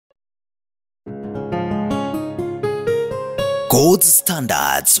Gold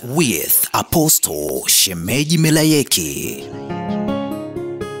Standards with Apostle Shemeji Melayeki.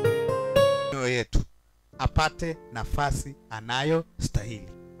 Yetu apate nafasi anayostahili.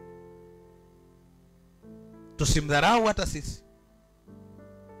 Tusimdharau hata sisi.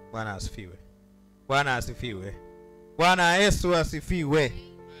 Bwana asifiwe. Bwana asifiwe. Bwana Yesu asifiwe.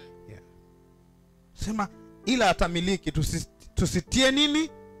 Yeah. Sema ila atamiliki, tusitie nini?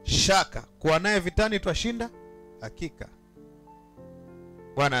 Shaka. Kwa naye vitani twashinda hakika.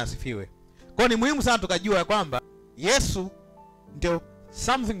 Bwana asifiwe. Kwa ni muhimu sana tukajua ya kwamba Yesu ndio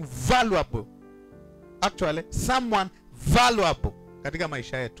something valuable. Actually, someone valuable katika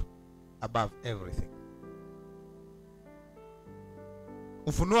maisha yetu above everything.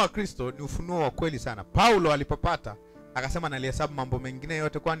 Ufunuo wa Kristo ni ufunuo wa kweli sana. Paulo alipopata akasema nalihesabu mambo mengine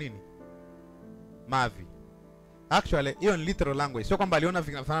yote kwa nini? Mavi. Actually, hiyo ni literal language. Sio kwamba aliona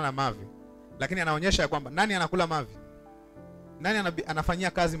vinafanana na mavi, lakini anaonyesha kwamba nani anakula mavi? Nani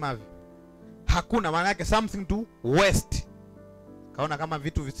anafanyia kazi mavi? Hakuna. Maana yake something to waste. Kaona kama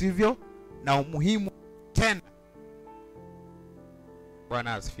vitu visivyo na umuhimu tena.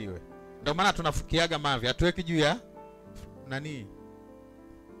 Bwana asifiwe. Ndio maana tunafukiaga mavi. Hatuweki juu ya nani?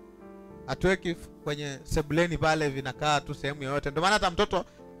 Hatuweki kwenye sebuleni pale vinakaa tu sehemu yoyote. Ndio maana hata mtoto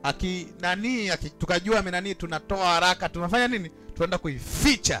tukajua amenani, tunatoa haraka, tunafanya nini? Tunaenda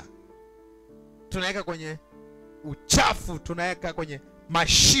kuificha. Tunaweka kwenye uchafu, tunaweka kwenye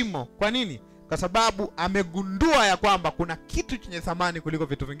mashimo. Kwa nini? Kwa sababu amegundua ya kwamba kuna kitu chenye thamani kuliko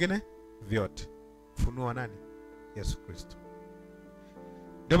vitu vingine vyote. Ufunuo wa nani? Yesu Kristo.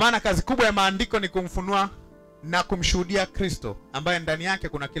 Ndio maana kazi kubwa ya maandiko ni kumfunua na kumshuhudia Kristo, ambaye ndani yake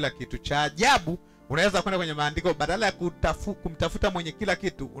kuna kila kitu. Cha ajabu, unaweza kwenda kwenye maandiko, badala ya kumtafuta mwenye kila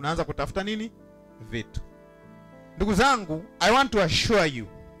kitu, unaanza kutafuta nini? Vitu. Ndugu zangu, I want to assure you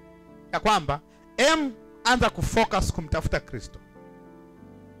ya kwamba anza kufocus kumtafuta Kristo.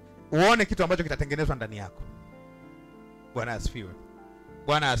 Uone kitu ambacho kitatengenezwa ndani yako. Bwana asifiwe.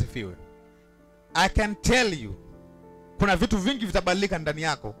 Bwana asifiwe. I can tell you, kuna vitu vingi vitabadilika ndani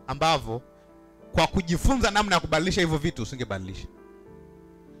yako ambavyo kwa kujifunza namna ya kubadilisha hivyo vitu usingebadilisha.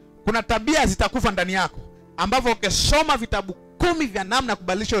 Kuna tabia zitakufa ndani yako ambavyo ukisoma vitabu 10 vya namna ya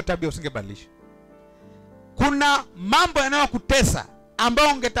kubadilisha hiyo tabia usingebadilisha. Kuna mambo yanayokutesa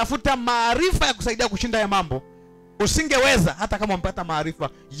ambao ungetafuta maarifa ya kusaidia kushinda ya mambo usingeweza, hata kama umpata maarifa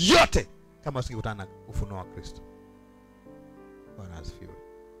yote, kama usingekutana na ufunuo wa Kristo. Bwana asifiwe.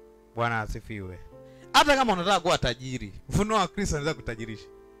 Bwana asifiwe. Hata kama unataka kuwa tajiri, ufunuo wa Kristo unaweza kutajirisha.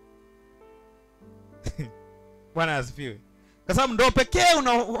 Bwana asifiwe. Kwa sababu ndio pekee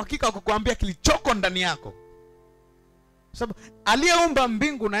una uhakika wa kukuambia kilichoko ndani yako. Sababu aliyeumba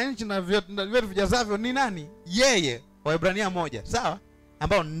mbingu na nchi na vyote vijazavyo ni nani? Yeye. Waebrania 1, sawa?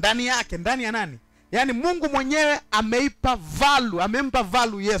 Ambao ndani yake, ndani ya nani? Yaani Mungu mwenyewe amempa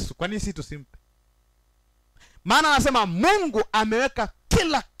value Yesu. Kwa nini sisi tusimpe? Maana anasema Mungu ameweka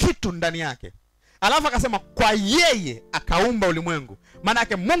kila kitu ndani yake. Alafu akasema kwa yeye akaumba ulimwengu. Maana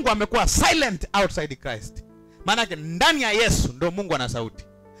yake Mungu amekuwa silent outside Christ. Maana yake ndani ya Yesu ndio Mungu ana sauti.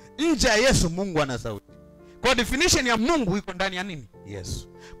 Nje ya Yesu Mungu ana sauti. Kwa definition ya Mungu iko ndani ya nini? Yesu.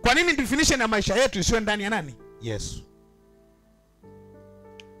 Kwa nini definition ya maisha yetu isiwe ndani ya nani? Yesu.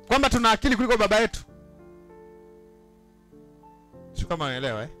 Kwamba tuna akili kuliko baba yetu. Sio kama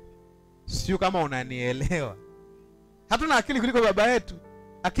unaelewa Sio kama unanielewa. Hatuna akili kuliko baba yetu.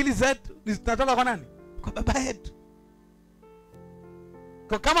 Akili zetu zinatoka kwa nani? Kwa baba yetu.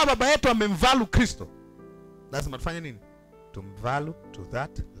 Kwa kama baba yetu amemvalue Kristo, lazima tufanye nini? Tumvalue to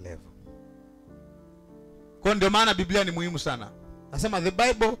that level. Kwa ndio maana Biblia ni muhimu sana. Nasema the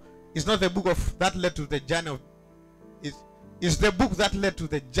Bible is not the book of that led to the journey of is the book that led to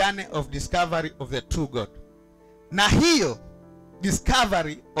the journey of discovery of the true God. Na hiyo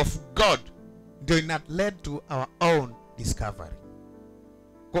discovery of God ndio ina led to our own discovery.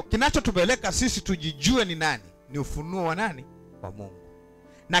 Kwa kinachotupeleka sisi tujijue ni nani? Ni ufunuo wa nani? Wa Mungu.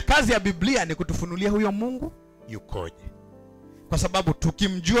 Na kazi ya Biblia ni kutufunulia huyo Mungu yukoje. Kwa sababu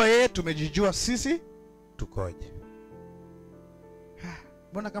tukimjua yeye tumejijua sisi tukoje.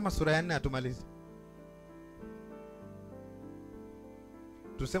 Mbona kama sura ya 4 hatumalizi?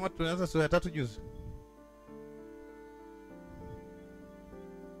 Tusema tunaanza sura ya 3 juzi.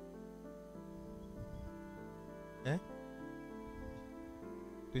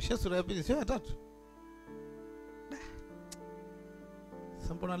 Tuishia sura ya 2, sio ya 3.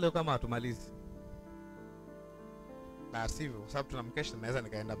 Sasa mbona leo kama hatumalizi? Na sivyo, kwa sababu tunamkesha, naweza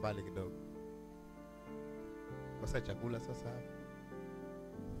nikaenda mbali kidogo. Kosa chakula sasa.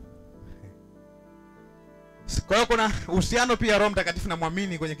 Kwa hiyo kuna uhusiano pia Roho Mtakatifu na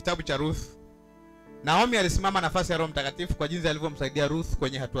muamini kwenye kitabu cha Ruth. Naomi alisimama nafasi ya Roho Mtakatifu kwa jinsi alivyomsaidia Ruth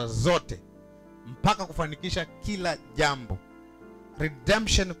kwenye hatua zote mpaka kufanikisha kila jambo.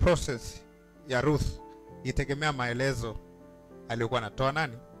 Redemption process ya Ruth itegemea maelezo aliyokuwa anatoa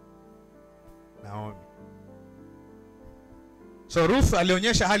nani? Naomi. So Ruth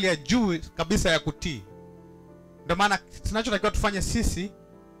alionyesha hali ya juu kabisa ya kutii. Ndio maana tunachotakiwa tufanye sisi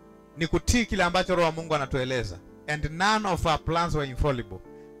ni kutii kile ambacho Roho wa Mungu anatueleza. And none of our plans were infallible.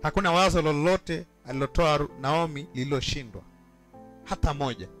 Hakuna wazo lolote alilotoa Naomi lililoshindwa. Hata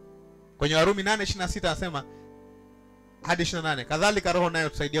moja. Kwenye Warumi 8:26 anasema hadi 28, kadhalika Roho naye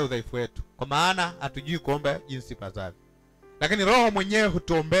hutusaidia udhaifu wetu, kwa maana hatujui kuomba jinsi ipasavyo. Lakini Roho mwenyewe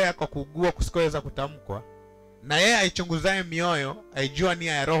hutuombea kwa kuugua kusikoweza kutamkwa, na yeye aichunguzaye mioyo aijua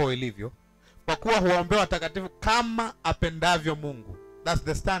nia ya Roho ilivyo, kwa kuwa huwaombea watakatifu kama apendavyo Mungu. That's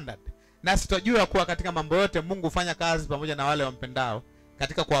the standard. Na sitojua kuwa katika mambo yote Mungu hufanya kazi pamoja na wale wampendao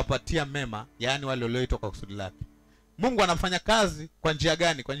katika kuwapatia mema, yaani wale walioitwa kwa kusudi lake. Mungu anafanya kazi kwa njia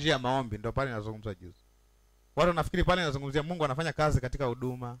gani? Kwa njia ya maombi. Ndio pale ninazungumza juzi. Watu nafikiri pale ninazungumzia Mungu anafanya kazi katika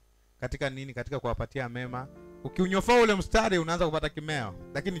huduma, katika nini, katika kuwapatia mema. Ukiunyofoa ule mstari unaanza kupata kimeo.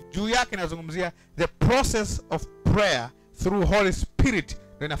 Lakini juu yake nazungumzia the process of prayer through Holy Spirit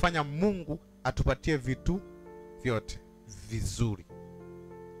ndio inafanya Mungu atupatie vitu vyote vizuri.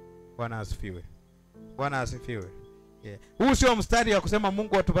 Bwana asifiwe. Bwana asifiwe. Yeah. Huu sio mstari wa kusema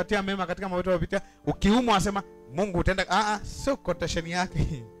Mungu atupatia mema katika mambo yote tunayopitia. Ukiumwa asema Mungu utenda, sio quotation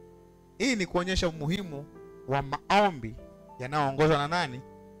yake. Hii ni kuonyesha umuhimu wa maombi yanayoongozwa na nani?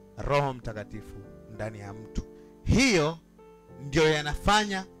 Roho Mtakatifu ndani ya mtu. Hiyo ndio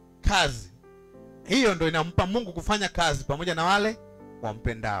yanafanya kazi. Hiyo ndio inampa Mungu kufanya kazi pamoja na wale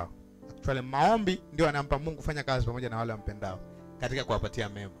wampendao. Actually maombi ndio yanampa Mungu kufanya kazi pamoja na wale wampendao katika kuwapatia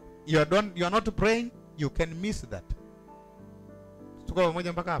mema. You are not praying, you can miss that. Tuko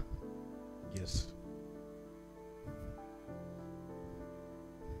pamoja mpaka hapo? Yes.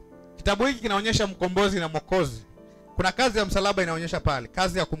 Kitabu hiki kinaonyesha mkombozi na mwokozi. Kuna kazi ya msalaba inaonyesha pale,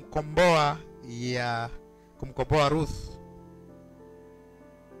 kazi ya kumkomboa Ruth.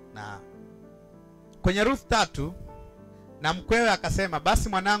 Na kwenye Ruth 3, na mkwewe akasema, basi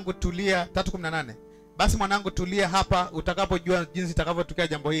mwanangu tulia, 3:18. Basi mwanangu tulia hapa utakapojua jinsi itakavyotokea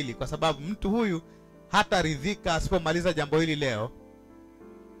jambo hili, kwa sababu mtu huyu hata ridhika asipomaliza jambo hili leo.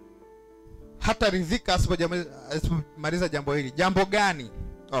 Hata ridhika asipomaliza jambo hili. Jambo gani?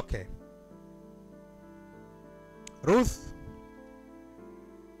 Okay. Ruth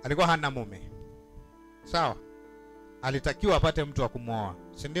alikuwa hana mume. Sawa? Alitakiwa apate mtu wa kumuoa,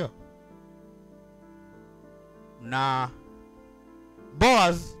 si ndio? Na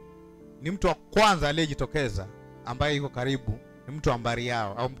Boaz ni mtu wa kwanza aliyejitokeza ambaye yuko karibu, ni mtu wa mbari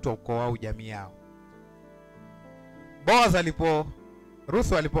yao au mtu wa ukoo au jamii yao. Boaz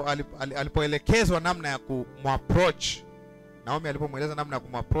Ruth alipoelekezwa namna ya kumapproach, Naomi alipomweleza namna ya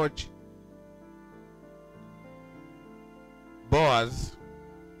kumapproach Boaz,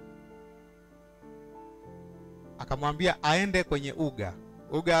 akamwambia aende kwenye uga.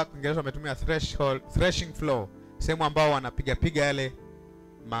 Uga kwa Kiingereza wametumia threshing floor, sehemu ambao wanapiga yale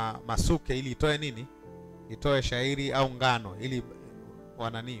masuke ili itoe nini? Itoe shairi au ngano ili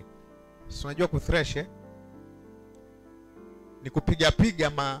wanani. Si unajua kuthresh ni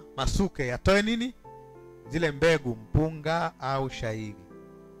kupiga masuke yatoe nini? Zile mbegu, mpunga au shairi.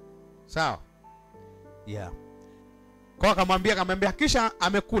 Sawa? Yeah. Kwa akamwambia kisha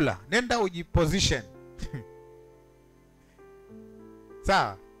amekula, nenda ujiposition.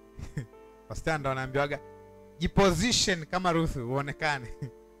 Sawa? Wastanda wanaambiwaga jiposition kama Ruth uonekane.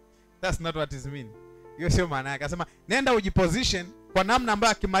 That's not what it means. Hiyo sio maana yake. Akasema nenda ujiposition kwa namna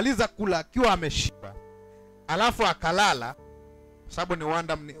ambayo akimaliza kula akiwa ameshiba, alafu akalala, sababu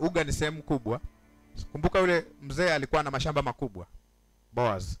ni uga ni sehemu kubwa. Kumbuka yule mzee alikuwa na mashamba makubwa,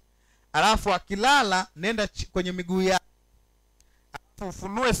 Boaz. Alafu akilala nenda kwenye miguu yake,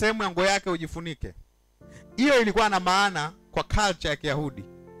 ufunue sehemu ya nguo yake ujifunike. Hiyo ilikuwa na maana kwa culture ya Kiyahudi.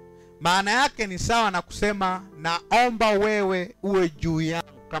 Maana yake ni sawa na kusema naomba wewe uwe juu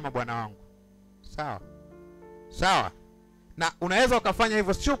yangu kama bwana wangu. Sawa? Sawa? Na unaweza ukafanya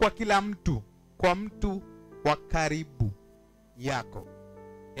hivyo sio kwa kila mtu, kwa mtu wa karibu yako.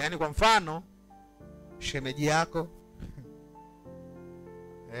 Yaani kwa mfano shemeji yako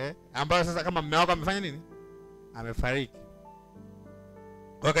ambayo sasa kama mume wako amefanya nini? Amefariki.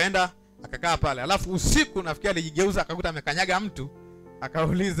 Wakaenda akakaa pale. Alafu usiku nafikiri alijigeuza akakuta amekanyaga mtu,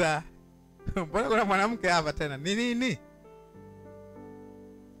 akauliza mbona kuna mwanamke hapa tena? Nini?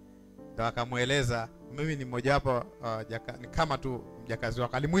 Ndio akamueleza, mimi ni mmoja wapo ni kama tu mjakazi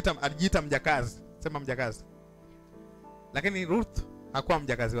wako. Alijiita mjakazi, sema mjakazi. Lakini Ruth hakuwa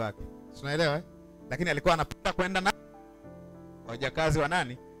mjakazi wake. Unaelewa lakini alikuwa anapenda kwenda na wajakazi wa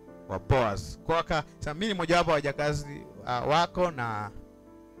nani? Wa Boaz. Kwa akasema mimi mmoja wapo wajakazi wako, na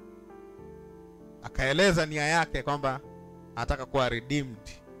akaeleza nia yake kwamba anataka kuwa redeemed,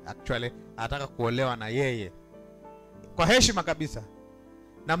 actually anataka kuolewa na yeye kwa heshima kabisa.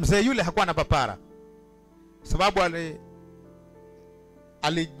 Na mzee yule hakuwa na papara, sababu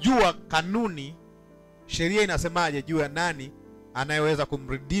alijua kanuni, sheria inasemaje juu ya nani anayeweza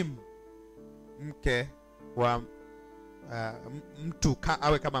kumredeem mke wa mtu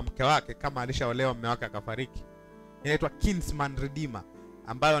awe kama mke wake kama alishaolewa mume wake akafariki. Inaitwa kinsman redeemer,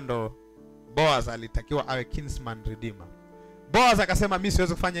 ambayo ndo Boaz alitakiwa awe kinsman redeemer. Boaz akasema mimi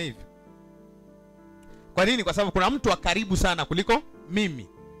siwezi kufanya hivi. Kwa nini? Kwa sababu kuna mtu wa karibu sana kuliko mimi.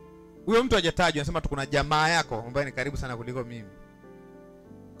 Huyo mtu hajatajwa, anasema tu kuna jamaa yako ambaye ni karibu sana kuliko mimi.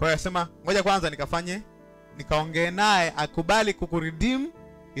 Kwa hiyo anasema ngoja kwanza nikaongee naye akubali kukuredeem,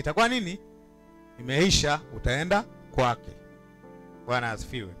 itakuwa nini? Imeisha, utaenda kwake. Bwana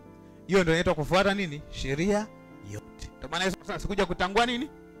asifiwe. Hiyo ndio inaitwa kufuata nini? Sheria yote. Ndio maana Yesu anasema sikuja kutangua nini?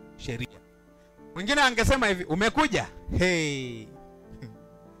 Sheria. Mwingine angesema hivi, umekuja? Hey.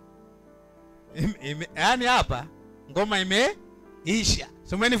 Yaani hapa ngoma imeisha.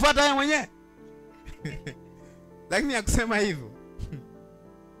 Si umenifuata wewe mwenyewe? Lakini akusema hivyo.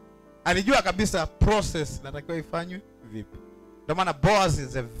 Alijua kabisa process natakiwa ifanywe vipi. Ndio maana Boaz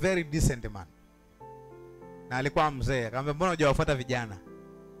is a very decent man. Na alikuwa mzee, akamwambia mbona hujawafuata vijana?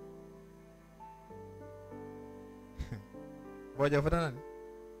 Ngoja wafuata nani?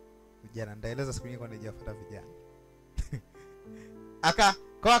 Vijana. Ndaeleza siku nyingine kwa nini hujawafuata vijana.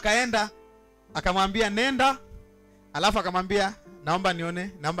 Akaenda akamwambia nenda, alafu akamwambia naomba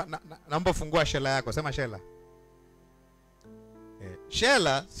nione, naomba fungua shela yako. Sema shela.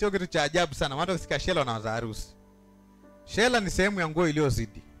 Shela sio kitu cha ajabu sana. Watu wakisikia shela wanawaza harusi. Shela ni sehemu ya nguo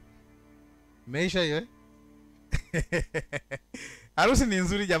iliyozidi. Imeisha hiyo? Harusi ni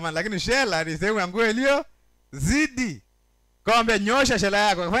nzuri jamani, lakini shela ni sehemu ya nguo iliyozidi. Kwa ambaye nyosha shela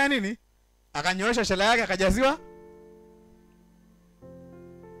yako. Akafanya nini? Akanyosha shela yake, akajaziwa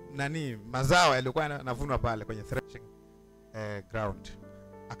mazao yalikuwa yanavunwa pale kwenye threshing ground.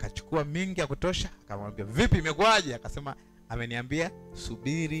 Akachukua mingi ya kutosha, akamwambia vipi imekuaje? Akasema ameniambia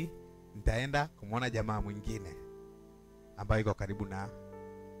subiri, nitaenda kumuona jamaa mwingine ambaye yuko karibu na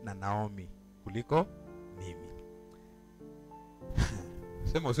Naomi kuliko mimi.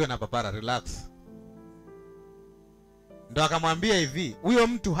 Sema usiwe na papara, relax. Ndio akamwambia hivi, huyo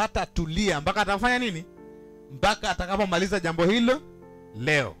mtu hata tulia mpaka atafanya nini? Mpaka atakapomaliza jambo hilo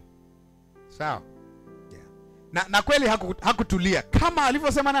leo. Sawa? Yeah. Na kweli hakutulia kama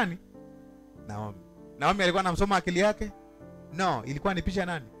alivyosema nani? Naomi. Naomi alikuwa anamsoma akili yake? No, ilikuwa ni picha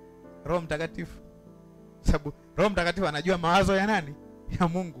nani? Roho Mtakatifu. Sababu Roho Mtakatifu anajua mawazo ya nani? Ya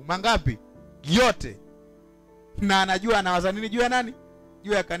Mungu. Mangapi? Yote. Na anajua anawaza nini juu ya nani?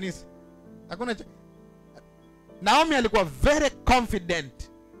 Juu ya kanisa. Hakuna Naomi alikuwa very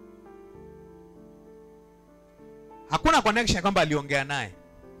confident. Hakuna connection kwamba aliongea naye.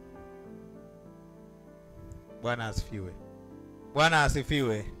 Bwana asifiwe. Bwana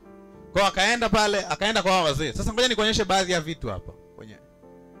asifiwe. Kwa akaenda pale, akaenda kwa wazee. Sasa ngoja nikuonyeshe baadhi ya vitu hapa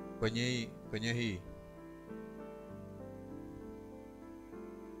kwenye hii.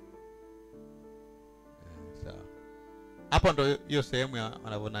 Sawa. Hapo ndo hiyo sehemu ya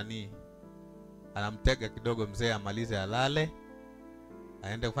wanavonani. Anamtega kidogo mzee amalize alale.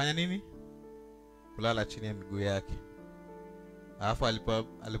 Aende kufanya nini? Kulala chini ya miguu yake. Alafu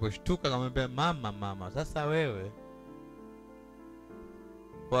aliposhtuka akamwambia mama, sasa wewe.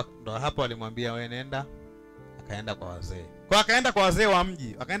 Kwa ndo hapo alimwambia wewe nenda. Akaenda kwa wazee. Kwa akaenda kwa wazee wa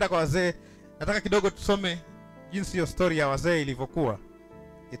mji. Akaenda kwa wazee. Nataka kidogo tusome jinsi hiyo story ya wazee ilivyokuwa.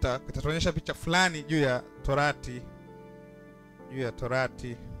 Itatuonyesha picha fulani juu ya Torati. Juu ya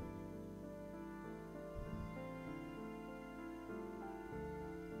Torati.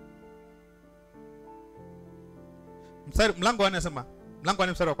 Mlango anasema, mlango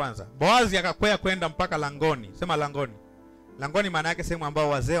ni mstari wa kwanza. Boazi akakwea kwenda mpaka langoni. Sema langoni. Langoni maana yake sehemu ambao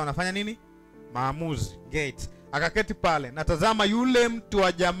wazee wanafanya nini? Maamuzi, gate. Akaketi pale. Na tazama yule mtu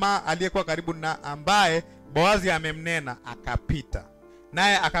wa jamaa aliyekuwa karibu na ambaye Boazi amemnena akapita.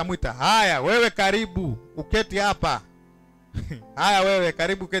 Naye akamwita, "Haya wewe karibu, uketi hapa." "Haya wewe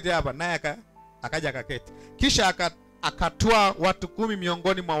karibu uketi hapa." Naye akaja akaketi. Kisha akatoa watu 10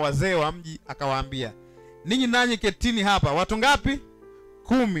 miongoni mwa wazee wa mji akawaambia, "Ninyi nanyi ketini hapa." Watu ngapi?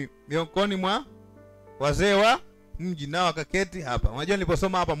 10 miongoni mwa wazee wa mji, nao akaketi hapa. Unajua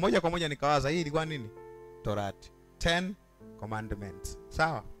niliposoma hapa moja kwa moja nikawaza hii ilikuwa nini? Torati. 10 commandments.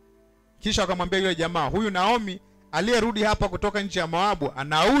 Sawa? Kisha akamwambia yule jamaa, "Huyu Naomi aliyerudi hapa kutoka nchi ya Moabu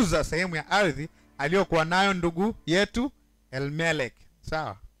anauza sehemu ya ardhi aliyokuwa nayo ndugu yetu Elimeleki.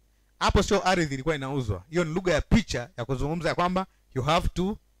 Sawa? Hapo sio ardhi ilikuwa inauzwa. Hiyo ni lugha ya picha ya kuzungumza ya kwamba you have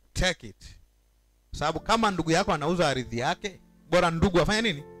to take it. Sababu kama ndugu yako anauza ardhi yake, bora ndugu afanye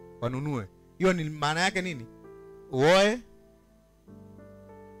nini? Wanunue. Hiyo ni maana yake nini? Uoe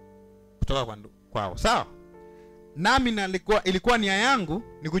kutoka kwa ndugu kwao. Sawa? Nami ilikuwa nia yangu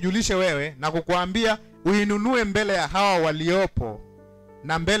nikujulishe wewe na kukuambia uinunue mbele ya hawa waliopo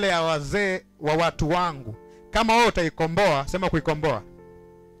na mbele ya wazee wa watu wangu. Kama wewe utaikomboa, sema kuikomboa.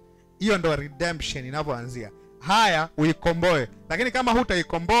 Hiyo ndo redemption inavyoanzia. Haya, uikomboe. Lakini kama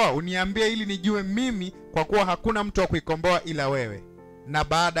hutaikomboa, uniambie ili nijue mimi, kwa kuwa hakuna mtu wa kuikomboa ila wewe, na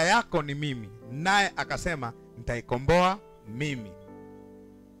baada yako ni mimi. Naye akasema nitaikomboa mimi.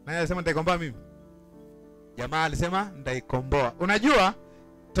 Naye alisema nitaikomboa mimi. Jamaa alisema nitaikomboa. Unajua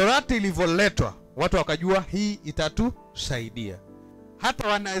Torati ilivyoletwa, watu wakajua hii itatusaidia. Hata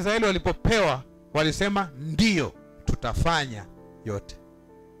Wanaisraeli walipopewa walisema ndio tutafanya yote.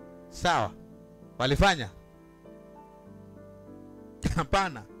 Sawa? Walifanya?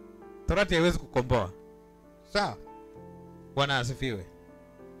 Hapana. Torati haiwezi kukomboa. Sawa? Bwana asifiwe.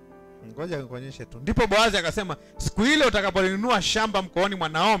 Ngoja nikuonyeshe tu. Ndipo Boazi akasema, siku ile utakapolinunua shamba mkooni mwa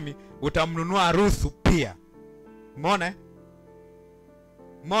Naomi, utamnunua Ruthu pia. Umeona?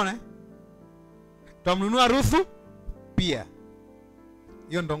 Umeona? Utamnunua Ruthu pia.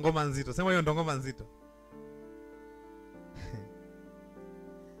 Hiyo ndo ngoma nzito. Sema hiyo ndo ngoma nzito.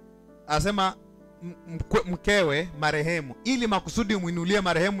 Asema mkewe marehemu, ili makusudi umuinulie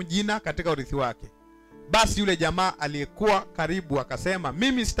marehemu jina katika urithi wake. Basi yule jamaa aliyekuwa karibu akasema,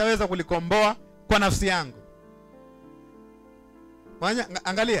 mimi sitaweza kulikomboa kwa nafsi yangu.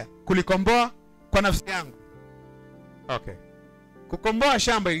 Angalia, kulikomboa kwa nafsi yangu. Okay. Kukomboa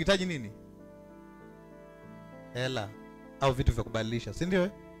shamba ilihitaji nini? Hela au vitu vya kubadilisha, si ndio?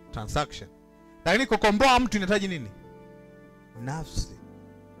 Transaction. Lakini kukomboa mtu inahitaji nini? Nafsi.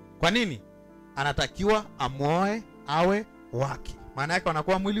 Kwa nini? Anatakiwa amuoe awe wake. Maana yake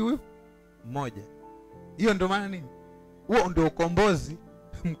wanakuwa mwili huyu mmoja. Hiyo ndio maana nini? Huo ndio ukombozi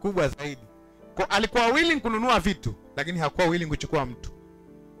mkubwa zaidi. Kwa alikuwa willing kununua vitu, lakini hakuwa willing kuchukua mtu.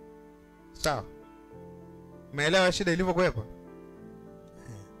 Sawa? Umeelewa shida ilivyokuwepo?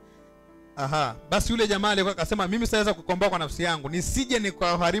 Aha, basi yule jamaa alikuwa akasema, mimi sitaweza kukomboa kwa nafsi yangu, nisije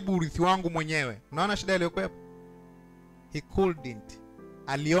nikaharibu urithi wangu mwenyewe. Unaona shida iliyokuwepo? He couldn't.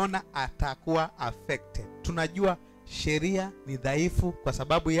 Aliona atakuwa affected. Tunajua sheria ni dhaifu kwa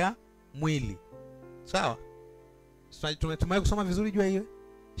sababu ya mwili. Sawa? Tumetumai kusoma vizuri jua hiyo.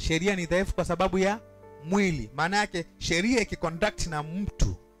 Sheria ni dhaifu kwa sababu ya mwili. Maana yake sheria ikiconduct na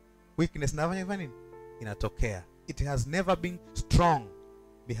mtu, weakness inafanya nini? Inatokea. It has never been strong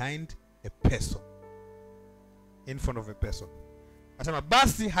behind a person, in front of a person. Anasema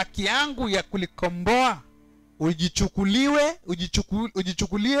basi haki yangu ya kulikomboa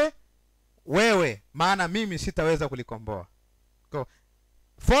ujichukulie wewe, maana mimi sitaweza kulikomboa. So,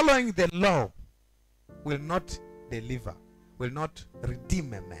 following the law will not deliver, will not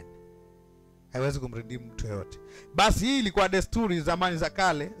redeem a man. Haiwezi kumredeem mtu yote. Basi hii ilikuwa desturi zamani za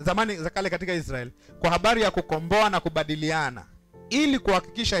kale katika Israeli, kwa habari ya kukomboa na kubadiliana, ili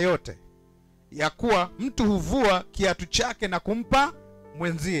kuhakikisha yote ya kuwa mtu huvua kiatu chake na kumpa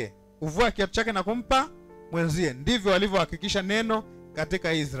mwenzie. Huvua kiatu chake na kumpa mwenzie. Ndivyo walivyohakikisha neno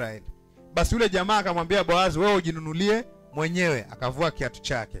katika Israeli. Basi yule jamaa akamwambia Boazi, wewe ujinunulie mwenyewe. Akavua kiatu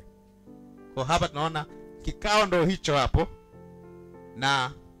chake. Kwa hapa tunaona kikao ndo hicho hapo.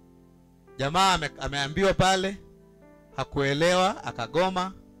 Na jamaa ameambiwa pale, hakuelewa,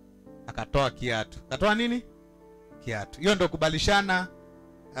 akagoma, akatoa kiatu. Akatoa nini? Kiatu. Hiyo ndo kubalishana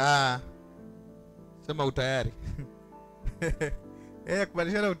sema utayari.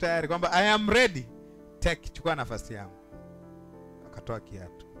 Kubalishana utayari kwamba I am ready. Take, chukua nafasi yangu. Akatoa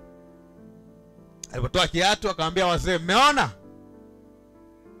kiatu. Alipotoa kiatu akamwambia wazee, mmeona?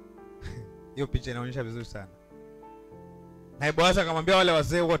 Hiyo picha inaonyesha vizuri sana. Na Boazi akamwambia wale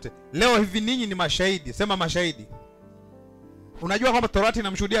wazee wote, leo hivi ninyi ni mashahidi. Sema mashahidi. Unajua kwamba Torati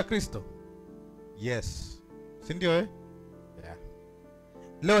inamshuhudia Kristo? Yes. Si ndio Yeah.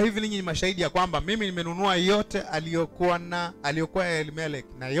 Leo hivi ninyi ni mashahidi ya kwamba mimi nimenunua yote aliyokuwa ya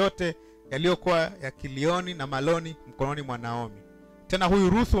Elimeleki, na yote yaliyokuwa ya Kilioni na Maloni mkononi mwa Naomi. Tena huyu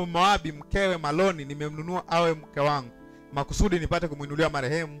Ruthu Moabi mkewe Maloni nimemnunua awe mke wangu, makusudi nipate kumuinulia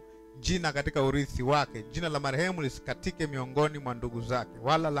marehemu jina katika urithi wake. Jina la marehemu lisikatike miongoni mwa ndugu zake,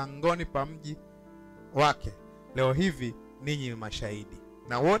 wala langoni pa mji wake. Leo hivi ninyi ni mashahidi.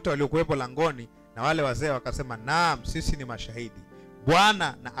 Na wote waliokuwepo langoni na wale wazee wakasema, naam, sisi ni mashahidi.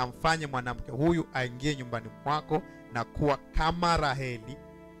 Bwana na amfanye mwanamke huyu aingie nyumbani mwako na kuwa kama Raheli,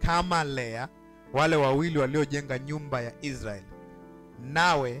 kama Lea, wale wawili waliojenga nyumba ya Israeli,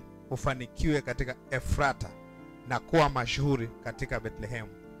 nawe ufanikiwe katika Efrata na kuwa mashuhuri katika Bethlehem.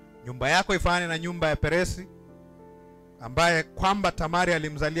 Nyumba yako ifanane na nyumba ya Peresi, ambaye kwamba Tamari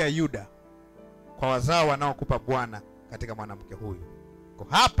alimzalia Yuda, kwa wazao wanaokupa Bwana katika mwanamke huyu.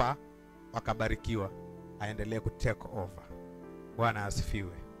 Kwa hapa wakabarikiwa. Aendelee ku take over. Bwana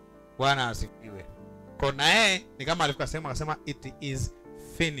asifiwe. Bwana asifiwe. Kwa naye ni kama akasema it is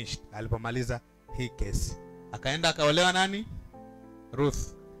finished. Alipomaliza hii kesi, akaenda akaolewa nani?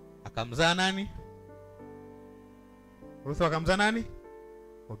 Ruth. Akamzaa nani? Ruth akamzaa nani?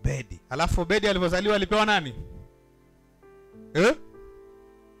 Obedi. Alafu Obedi alipozaliwa alipewa nani?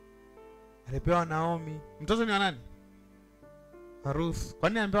 Alipewa Naomi. Mtoto ni wa nani? Ruth. Kwa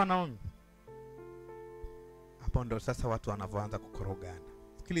nini alipewa Naomi? Hapo ndo sasa watu wanavyoanza kukorogana.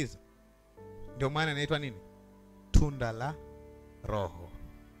 Sikiliza. Ndio maana inaitwa nini? Tunda la Roho.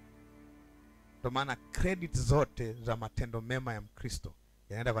 Ndio maana credit zote za matendo mema ya Mkristo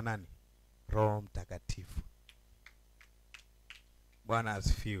yanaenda kwa nani? Roho Mtakatifu. Bwana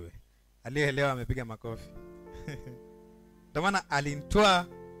asifiwe. Aliyeelewa amepiga makofi. Ndio maana alimtoa,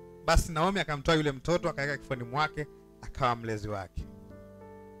 basi Naomi akamtoa yule mtoto akaweka kifuani mwake, akawa mlezi wake.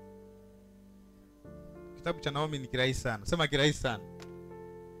 Kitabu cha Naomi ni kirahisi sana. Sema kirahisi sana.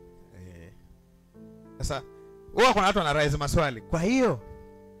 Sasa huwa kuna watu wanaraise maswali. Kwa hiyo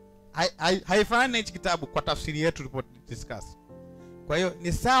haifanani na hichi kitabu kwa tafsiri yetu tulipo discuss. Kwa hiyo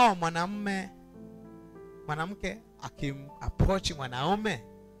ni sawa mwanamke akimapproach mwanaume?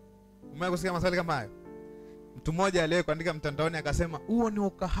 Umewahi kusikia maswali kama hayo? Mtu mmoja aliye kuandika mtandaoni akasema, "Huo ni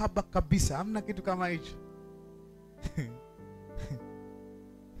ukahaba kabisa. Hamna kitu kama hicho."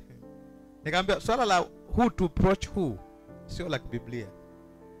 Nikamwambia swala la who to approach who sio la Biblia.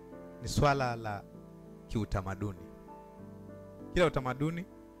 Ni swala la kiutamaduni. Kila utamaduni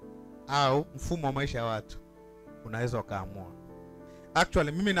au mfumo wa maisha ya watu unaweza ukaamua.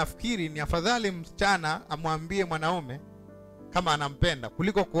 Actually mimi nafikiri ni afadhali msichana amwambie mwanaume kama anampenda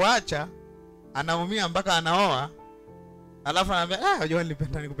kuliko kuacha anaumia mpaka anaoa, alafu anambia, unajua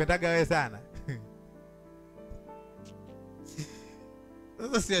nikupendaga wewe sana.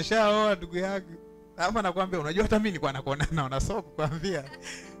 Sasa si ashaoa ndugu yangu. Alafu anakuambia, unajua hata mimi nilikuwa nakuona naona soko kuambia.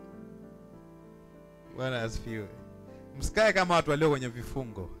 Bwana asifiwe. Msikae kama watu walio kwenye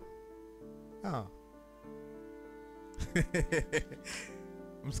vifungo.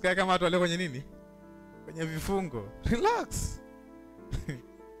 Msikae kama watu walio kwenye nini? Kwenye vifungo. Relax.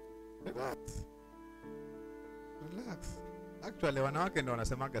 Relax. Actually wanawake ndio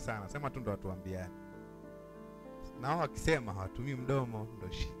wanasemaga sana. Sema tu ndio watuambiane. Na wao wakisema hawatumii mdomo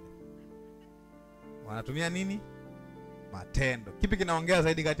ndio shida. Wanatumia nini? Matendo. Kipi kinaongea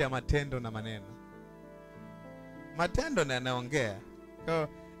zaidi kati ya matendo na maneno? Matendo ndio yanaongea. So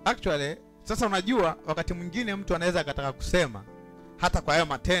actually sasa unajua wakati mwingine mtu anaweza akataka kusema hata kwa hayo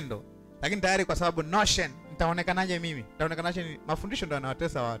matendo, lakini tayari kwa sababu notion, nitaonekanaje mimi? Nitaonekanaje ni mafundisho ndio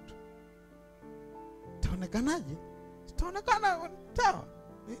yanawatesa watu. Nitaonekanaje? Sitaonekana sawa.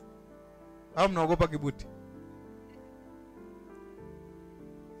 Au mnaogopa kibuti?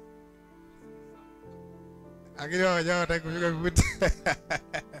 Akili wao wataka kushika kibuti.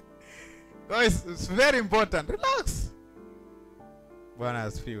 Guys, it's very important. Relax. Bwana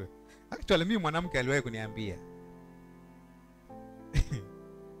asifiwe. Actually mimi mwanamke aliwahi kuniambia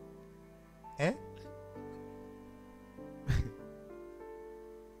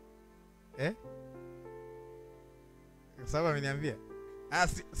sababu ameniambia.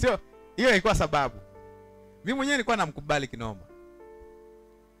 Sio, hiyo ilikuwa sababu. Mimi mwenyewe nilikuwa namkubali kinoma.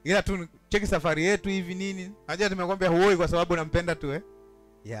 Ila tu cheki safari yetu hivi nini? Unajua tumekwambia huoi kwa sababu unampenda tu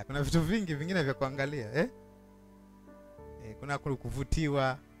kuna vitu vingi vingine vya kuangalia kuna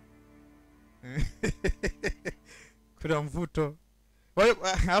kuvutiwa. Kuna mvuto. Kwa hiyo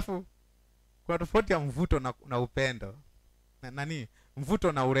alafu kuna tofauti ya mvuto na upendo. Nani?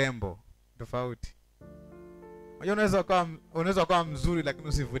 Mvuto na urembo tofauti. Unajua unaweza kuwa mzuri lakini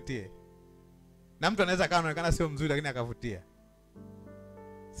usivutie. Na mtu anaweza anaonekana sio mzuri lakini akavutia.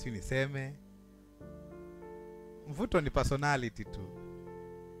 Si niseme mvuto ni personality tu.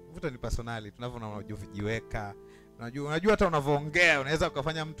 Mvuto ni personality. Unavyojiweka. Unajua hata unavyoongea unaweza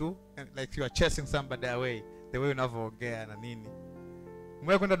ukafanya mtu like you are chasing somebody away. The way unavyoongea na nini.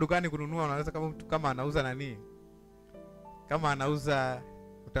 Mwe kwenda dukani kununua, unaweza kama mtu kama anauza nani? Kama anauza,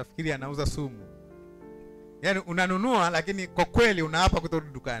 utafikiri anauza sumu. Yaani unanunua lakini kwa kweli unaapa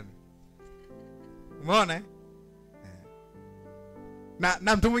kutorudi dukani. Umeona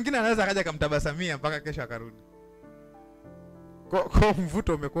na mtu mwingine anaweza akaja kumtabasamia mpaka kesho akarudi. Kwa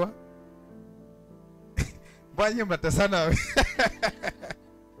mvuto umekuwa mbanye mnatasana.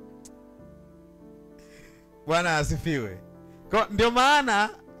 Bwana asifiwe. Kwa ndio maana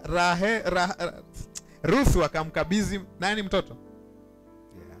Ruthu akamkabidhi nani mtoto?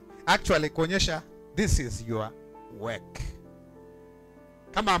 Yeah. Actually kuonyesha this is your work.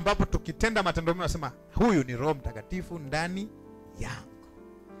 Kama ambapo tukitenda matendo mema nasema huyu ni Roho Mtakatifu ndani yangu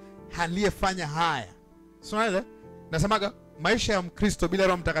aliyefanya haya. Unaelewa? Nasemaga maisha ya Mkristo bila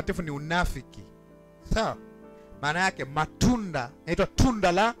Roho Mtakatifu ni unafiki. Sawa? Maana yake matunda inaitwa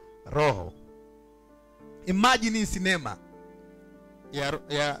tunda la Roho. Imagine sinema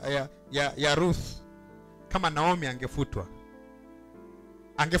ya Ruth. Kama Naomi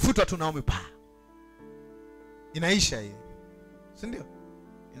angefutwa tu Naomi pa. Inaisha hii. Si ndio?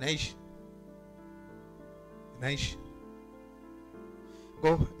 Inaisha.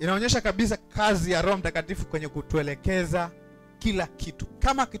 Kwa inaonyesha kabisa kazi ya Roho Mtakatifu kwenye kutuelekeza kila kitu.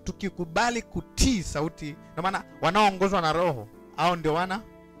 Kama kitu kikubali kutii sauti, na maana wanaoongozwa na Roho au ndio wana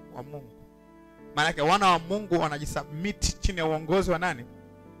wa Mungu. Maana yake wana wa Mungu wanajisubmit chini ya uongozi wa nani?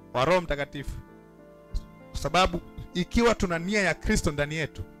 Wa Roho Mtakatifu. Kwa sababu ikiwa tuna nia ya Kristo ndani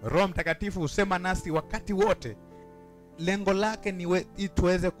yetu, Roho Mtakatifu husema nasi wakati wote. Lengo lake ni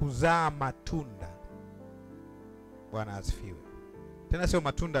tuweze kuzaa matunda. Bwana asifiwe. Tena sio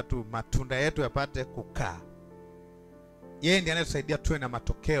matunda tu, matunda yetu yapate kukaa. Yeye ndiye anayetusaidia tuwe na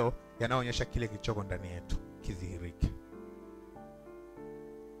matokeo yanayoonyesha kile kilichoko ndani yetu kidhihirike.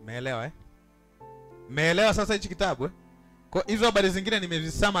 Umeelewa Umeelewa sasa hichi kitabu Kwa hizo habari zingine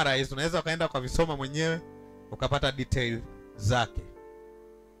nimezisummarize, unaweza kaenda kwa visoma mwenyewe ukapata detail zake.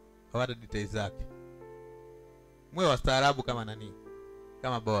 Mwe wastaarabu kama nani?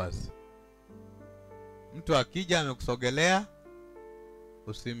 Kama Boaz. Mtu akija amekusogelea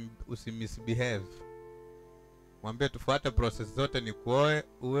usimisbehave. Mwambie tufuate process zote ni kuoe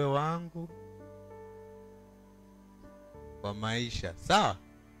uwe wangu kwa maisha. Sawa?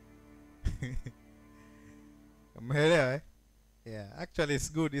 Umeelewa Yeah, actually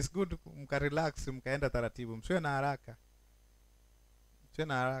it's good mka relax, mkaenda taratibu, msiwe na haraka.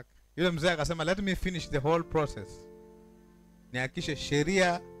 Yule mzee akasema let me finish the whole process. Nihakikishe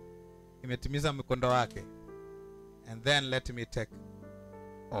sheria imetimiza mkondo wake. And then let me take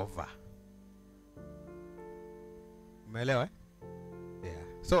over. Umeelewa Yeah.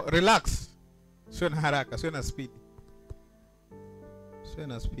 So relax. Sio na haraka, sio na speed. Sio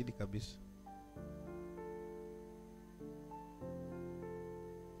na speed kabisa.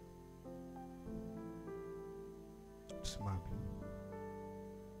 Simama.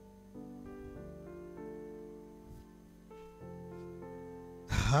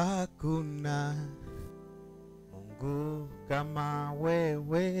 Hakuna Mungu kama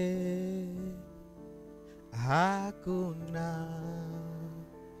wewe. Hakuna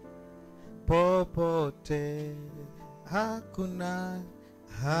popote. Hakuna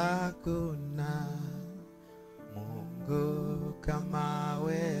Mungu kama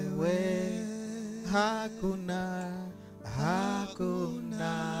wewe. Hakuna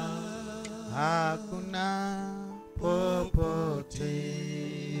popote.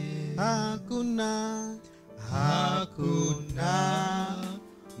 Hakuna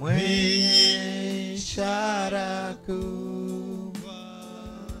mwenye ishara kubwa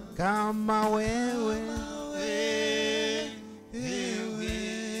kama wewe.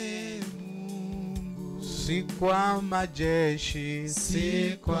 Mungu si kwa majeshi,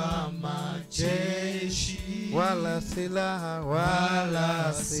 wala silaha,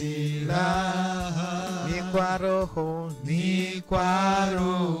 ni kwa roho,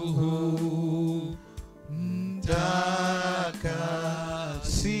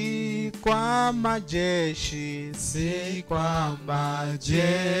 si kwa majeshi,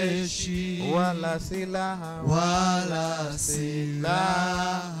 wala silaha,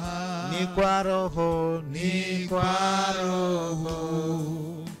 ni kwa roho,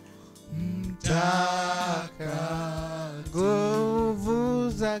 nguvu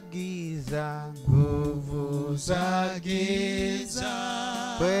za giza,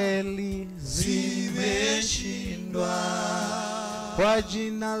 kweli zimeshindwa kwa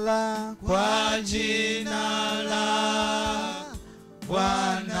jina la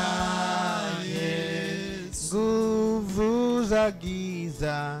Bwana Yesu. Nguvu za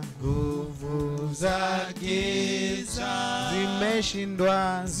giza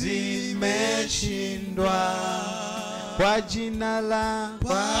zimeshindwa kwa jina la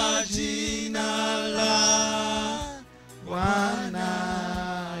Bwana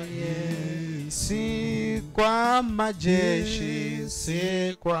Yesu. Si kwa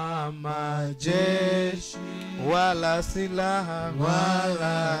majeshi, wala silaha,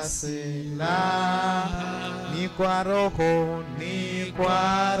 ni kwa roho,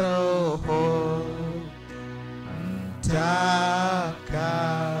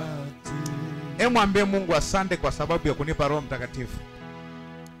 Mwambie Mungu asante kwa sababu ya kunipa Roho Mtakatifu.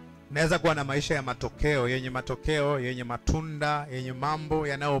 Naweza kuwa na maisha ya matokeo, yenye matunda, yenye mambo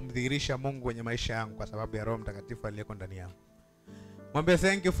yanayomdhihirisha Mungu kwenye maisha yangu kwa sababu ya Roho Mtakatifu aliyeko ndani yangu. Mwambie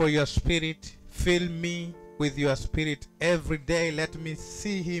thank you for your spirit. Fill me with your spirit every day. Let me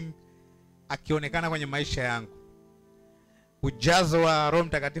see him akionekana kwenye maisha yangu. Ujazo wa Roho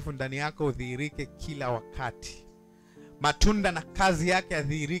Mtakatifu ndani yako udhihirike kila wakati. Matunda na kazi yake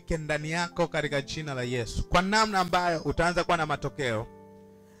yadhihirike ndani yako katika jina la Yesu. Kwa namna ambayo utaanza kuwa na matokeo.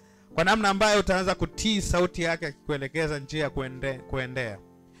 Kwa namna ambayo utaanza kutii sauti yake akikuelekeza njia ya kuendea.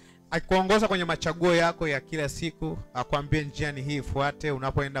 Akikuongoza kwenye machaguo yako ya kila siku, akwambie njia ni hii ifuate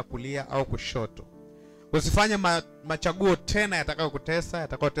unapoenda kulia au kushoto. Usifanye machaguo tena yatakayokutesa,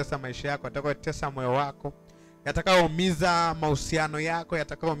 yatakayotesa maisha yako, yatakayotesa moyo wako, yatakayoumiza mahusiano yako,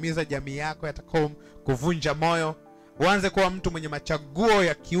 yatakayoumiza jamii yako, yatakayokuvunja moyo. Uanze kuwa mtu mwenye machaguo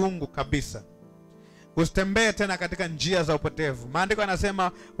ya kiungu kabisa. Usitembee tena katika njia za upotevu. Maandiko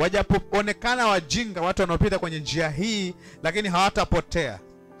yanasema wajapoonekana wajinga watu wanaopita kwenye njia hii, lakini hawatapotea.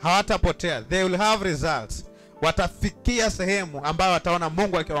 They will have results. Watafikia sehemu ambayo wataona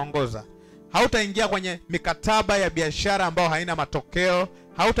Mungu akiwaongoza. Hautaingia kwenye mikataba ya biashara ambayo haina matokeo.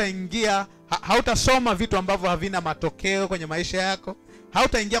 Hautasoma vitu ambavyo havina matokeo kwenye maisha yako.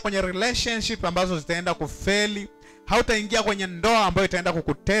 Hautaingia kwenye relationship ambazo zitaenda kufeli. Hautaingia kwenye ndoa ambayo itaenda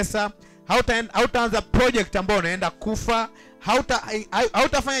kukutesa. Hautaanza project ambayo unaenda kufa.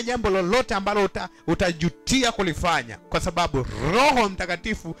 Hautafanya jambo lolote ambalo utajutia kulifanya, kwa sababu Roho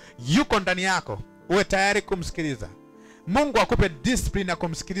Mtakatifu yuko ndani yako. Uwe tayari kumsikiliza Mungu. Akupe discipline ya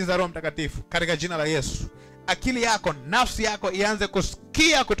kumsikiliza Roho Mtakatifu katika jina la Yesu. Akili yako, nafsi yako ianze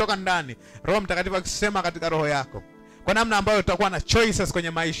kusikia kutoka ndani Roho Mtakatifu akisema katika roho yako, kwa namna ambayo utakuwa na choices kwenye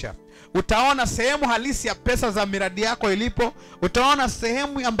maisha. Utaona sehemu halisi ya pesa za miradi yako ilipo. Utaona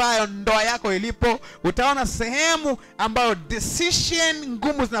sehemu ambayo ndoa yako ilipo. Utaona sehemu ambayo decision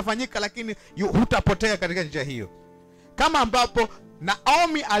ngumu zinafanyika, lakini hutapotea katika njia hiyo. Kama ambapo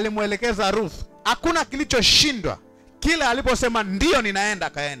Naomi alimuelekeza Ruth, hakuna kilichoshindwa. Kila aliposema ndio ninaenda,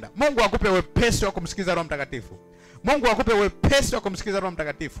 akaenda. Mungu akupe wepesi wa kumsikiza Roho Mtakatifu. Mungu akupe wepesi wa kumsikiza Roho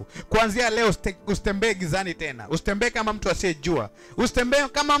Mtakatifu. Kuanzia leo usitembee gizani tena. Usitembee kama mtu asiyejua. Usitembee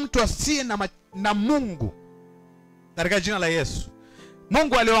kama mtu asiye na Mungu. Katika jina la Yesu.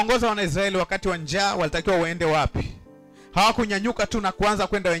 Mungu aliwaongoza Wanaisraeli wakati wa njaa, walitakiwa waende wapi? Hawakunyanyuka tu na kuanza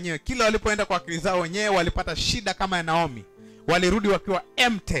kwenda wenyewe. Kila walipoenda kwa akili zao wenyewe walipata shida kama ya Naomi. Walirudi wakiwa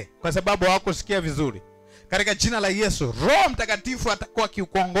empty kwa sababu hawakusikia vizuri. Katika jina la Yesu, Roho Mtakatifu atakuwa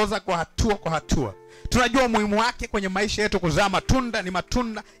akikuongoza kwa hatua. Tunajua umuhimu wake kwenye maisha yetu. Kuzaa matunda ni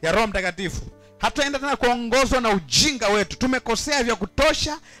matunda ya Roho Mtakatifu. Hatuenda tena kuongozwa na ujinga wetu. Tumekosea vya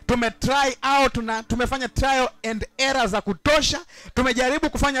kutosha, tumefanya trial and error za kutosha. Tumejaribu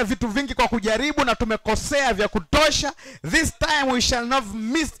kufanya vitu vingi kwa kujaribu na tumekosea vya kutosha. This time we shall not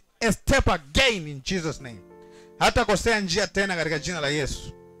miss a step again in Jesus name. Hata kosea njia tena katika jina la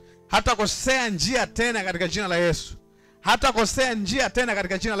Yesu. Hata kosea njia tena katika jina la Yesu. Hata kosea njia tena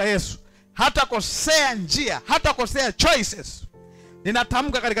katika jina la Yesu. Hata kosea njia, hata kosea choices.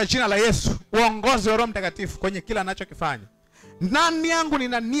 Ninatamka katika jina la Yesu uongozi wa Roho Mtakatifu kwenye kila ninachokifanya. Ndani yangu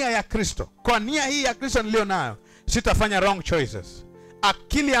nina nia ya Kristo. Kwa nia hii ya Kristo nilio nayo, sitafanya wrong choices.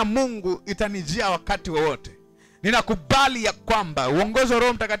 Akili ya Mungu itanijia wakati wowote. Ninakubali ya kwamba uongozi wa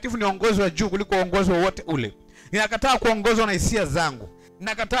Roho Mtakatifu ni uongozi wa juu kuliko uongozi wowote ule. Ninakataa kuongozwa na hisia zangu.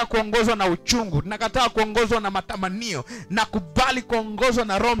 Nakataa kuongozwa na uchungu. Nakataa kuongozwa na matamanio. Nakubali kuongozwa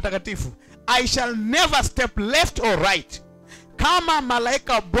na Roho Mtakatifu. I shall never step left or right. Kama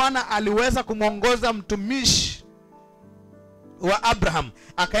malaika wa Bwana aliweza kumuongoza mtumishi wa Abraham,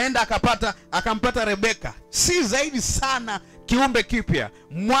 akaenda akampata Rebeka, si zaidi sana kiumbe kipya,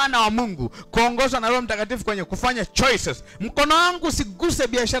 mwana wa Mungu, kuongozwa na Roho Mtakatifu kwenye kufanya choices. Mkono wangu usiguse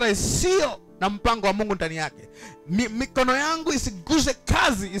biashara isiyo na mpango wa Mungu ndani yake. Mikono yangu isiguse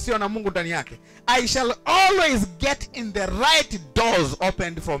kazi isiyo na Mungu ndani yake. I shall always get in the right doors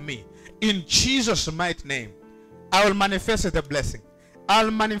opened for me. In Jesus' mighty name, I will manifest the blessing. I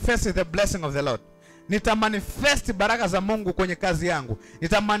will manifest the blessing of the Lord. Nitamanifest baraka za Mungu kwenye kazi yangu.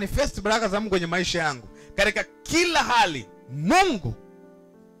 Nitamanifest baraka za Mungu kwenye maisha yangu. Katika kila hali, Mungu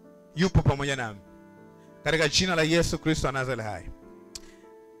yupo pamoja nami. Katika jina la Yesu Kristo wa Nazareti hai.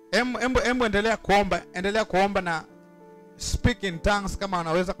 Endelea kuomba na speak in tongues. Kama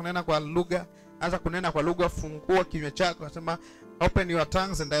unaweza kunena kwa lugha, anza kunena kwa lugha. Fungua kinywa chako, sema open your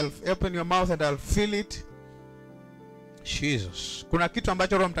tongues and I'll open your mouth and I'll fill it. Jesus. Kuna kitu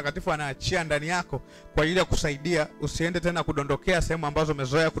ambacho Roho Mtakatifu anaachia ndani yako kwa ajili ya kusaidia usiende tena kudondokea sehemu ambazo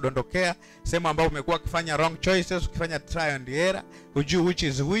umezoea kudondokea, sehemu ambazo umekuwa ukifanya wrong choices, ukifanya trial and error, hujui which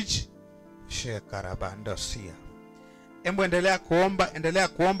is which. Shekarabandosia. Embo endelea kuomba, endelea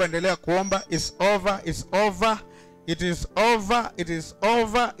kuomba, endelea kuomba. It's over, it's over. It is over, it is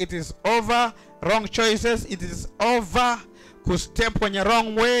over, it is over. Wrong choices, it is over. Kustep kwenye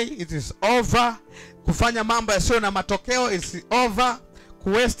wrong way, it is over. Kufanya mambo yasiyo na matokeo, it's over.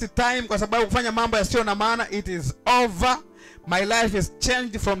 Kuwaste time kwa sababu kufanya mambo yasiyo na maana, it is over. My life is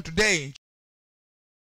changed from today in